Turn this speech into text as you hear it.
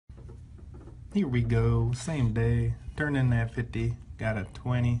Here we go, same day, turned in that 50, got a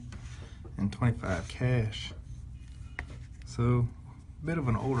 20 and 25 cash. So, bit of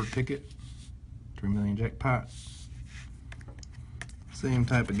an older ticket, 3 million jackpot. Same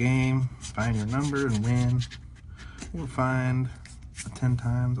type of game, find your number and win, or find a 10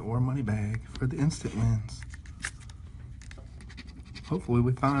 times or money bag for the instant wins. Hopefully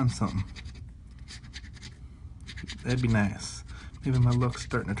we find something. That'd be nice. Maybe my luck's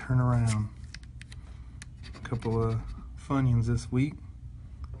starting to turn around. A couple of Funyuns this week.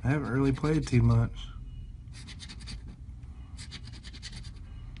 I haven't really played too much.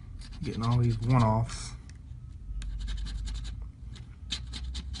 Getting all these one-offs.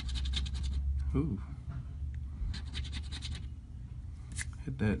 Ooh.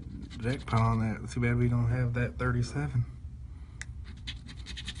 Hit that jackpot on that. Too bad we don't have that 37.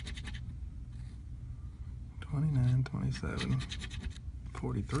 29, 27,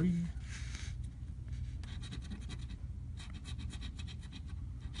 43.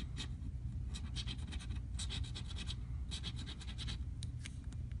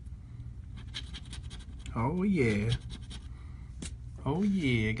 Oh yeah. Oh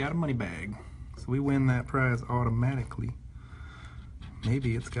yeah, got a money bag. So we win that prize automatically.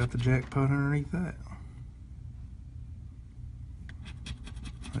 Maybe it's got the jackpot underneath that.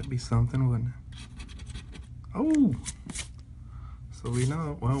 That'd be something, wouldn't it? Oh! So we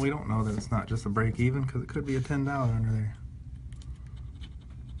know, well, we don't know that it's not just a break even because it could be a $10 under there.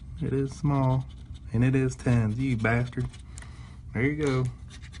 It is small, and it is 10s, you bastard. There you go.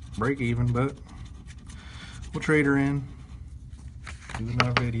 Break even, but we'll trade her in. Do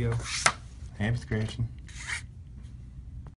another video. Happy scratching.